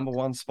been my number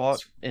one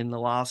spot in the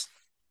last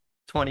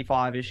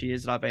 25-ish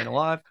years that I've been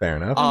alive. Fair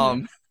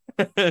enough.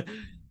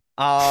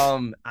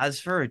 As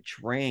for a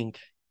drink,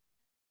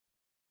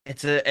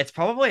 it's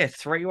probably a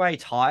three-way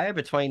tie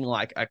between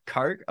like a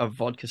Coke, a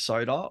vodka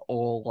soda,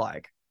 or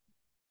like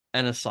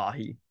an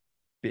Asahi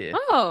beer.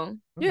 Oh,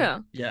 yeah.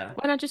 Yeah.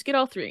 Why not just get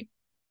all three?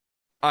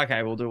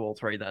 Okay, we'll do all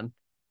three then.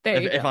 There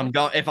you If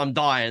go. if I'm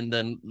dying,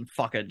 then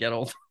fuck it, get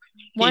all three.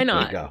 Why There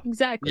you not? go.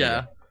 Exactly.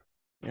 Yeah.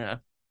 Yeah.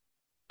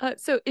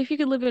 So if you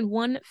could live in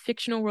one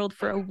fictional world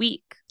for a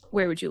week,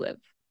 where would you live?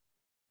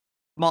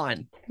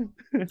 Mine. No,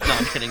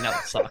 I'm kidding. That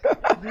would suck.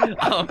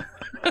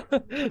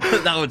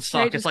 That would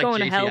suck. just It's like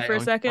going to GTA hell for a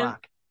on second?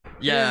 crack.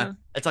 Yeah, Yeah.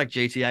 it's like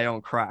GTA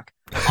on crack.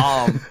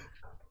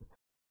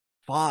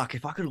 Fuck.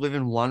 If I could live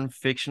in one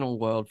fictional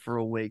world for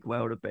a week,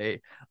 where would it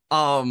be?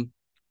 I'm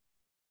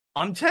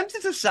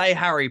tempted to say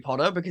Harry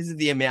Potter because of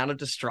the amount of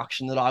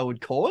destruction that I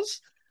would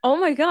cause. Oh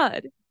my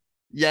God.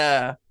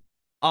 Yeah.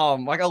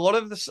 Like a lot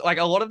of this, like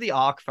a lot of the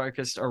arc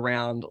focused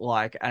around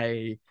like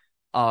a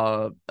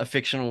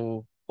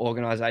fictional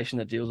organization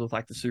that deals with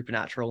like the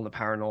supernatural and the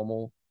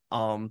paranormal.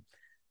 Kind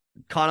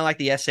of like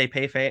the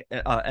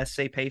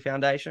SCP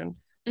Foundation.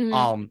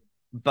 Mhm.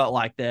 But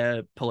like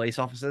they're police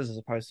officers as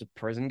opposed to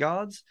prison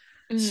guards.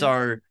 Mhm.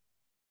 So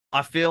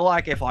I feel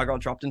like if I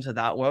got dropped into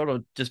that world,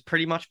 it'd just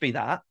pretty much be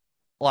that.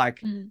 Like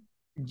Mhm.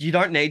 you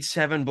don't need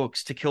 7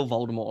 books to kill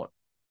Voldemort.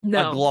 A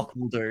No. Glock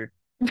will do.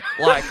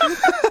 Like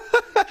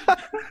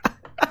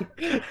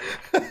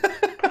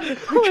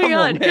Oh my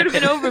God. It could have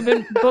been over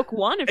in book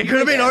one. If It you could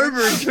have were been there.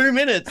 over in 2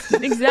 minutes.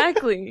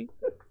 Exactly.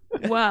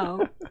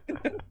 Wow.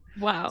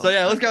 Wow. So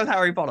yeah, let's go with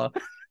Harry Potter.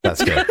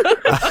 That's good.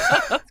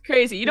 It's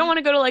crazy. You don't want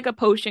to go to like a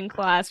potion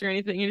class or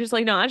anything. You're just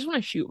like, no, I just want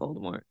to shoot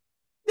Voldemort.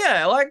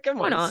 Yeah, like come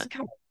Why on, not?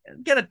 come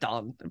on, get it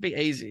done. It'd be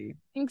easy.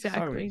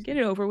 Exactly. easy. Get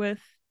it over with.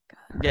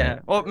 Yeah,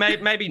 or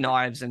maybe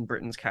knives in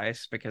Britain's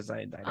case because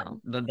they Oh.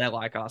 don't, they're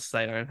like us.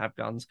 They don't have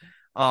guns.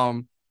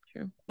 True.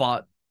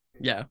 But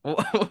Yeah,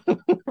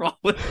 roll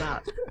with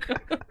that.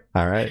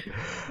 All right.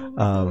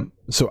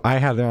 So I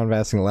have the honor of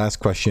asking the last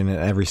question, and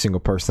every single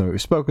person that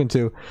we've spoken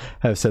to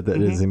have said that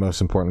it is the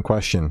most important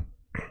question.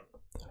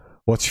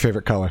 What's your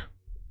favorite color?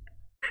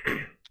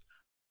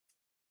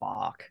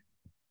 Fuck.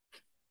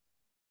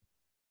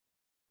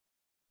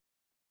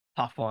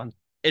 Tough one.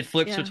 It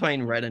flips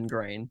between red and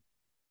green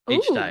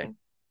each day.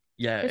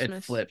 Yeah, Christmas.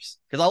 It flips.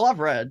 Because I love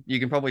red. You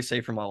can probably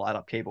see from my light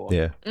up keyboard.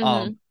 Yeah.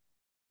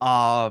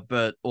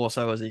 But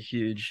also as a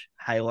huge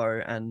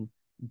Halo and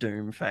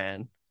Doom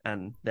fan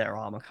and their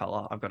armor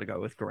color, I've got to go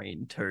with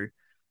green too.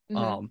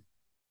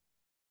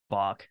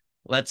 Fuck.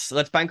 Let's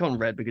bank on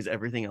red because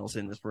everything else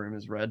in this room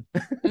is red.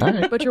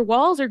 But your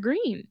walls are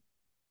green.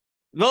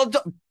 Well,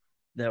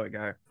 there we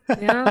go.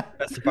 Yeah.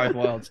 Best of both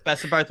worlds.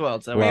 Best of both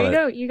worlds. There you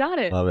go. You got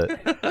it. Love it.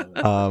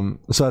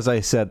 So as I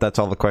said, that's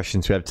all the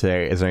questions we have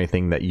today. Is there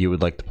anything that you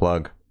would like to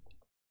plug?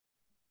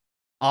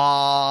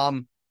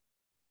 October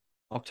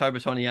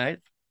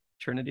 28th,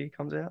 Trinity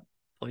comes out.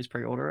 Please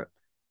pre-order it.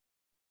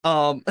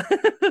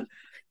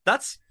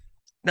 That's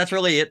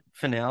really it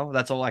for now.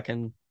 That's all I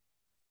can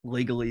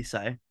legally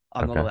say.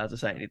 I'm not allowed to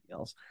say anything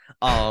else.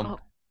 But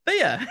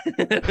yeah,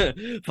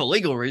 for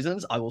legal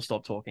reasons, I will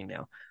stop talking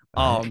now.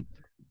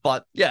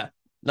 But yeah,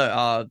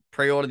 no,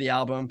 pre-order the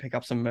album, pick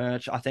up some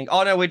merch. I think.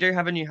 Oh no, we do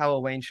have a new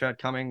Halloween shirt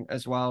coming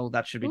as well.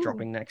 That should be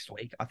dropping next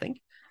week, I think.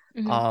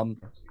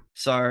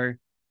 So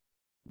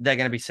they're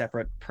going to be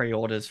separate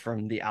pre-orders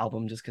from the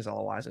album, just because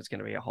otherwise it's going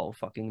to be a whole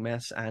fucking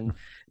mess, and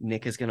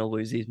Nick is going to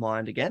lose his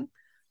mind again.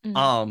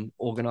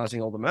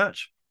 Organizing all the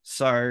merch.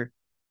 So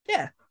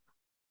yeah,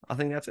 I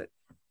think that's it.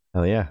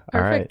 Oh yeah. Perfect.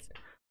 All right.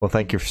 Well,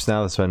 thank you for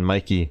now. This has been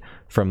Mikey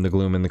from The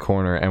Gloom in the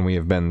Corner, and we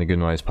have been the Good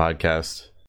Noise Podcast.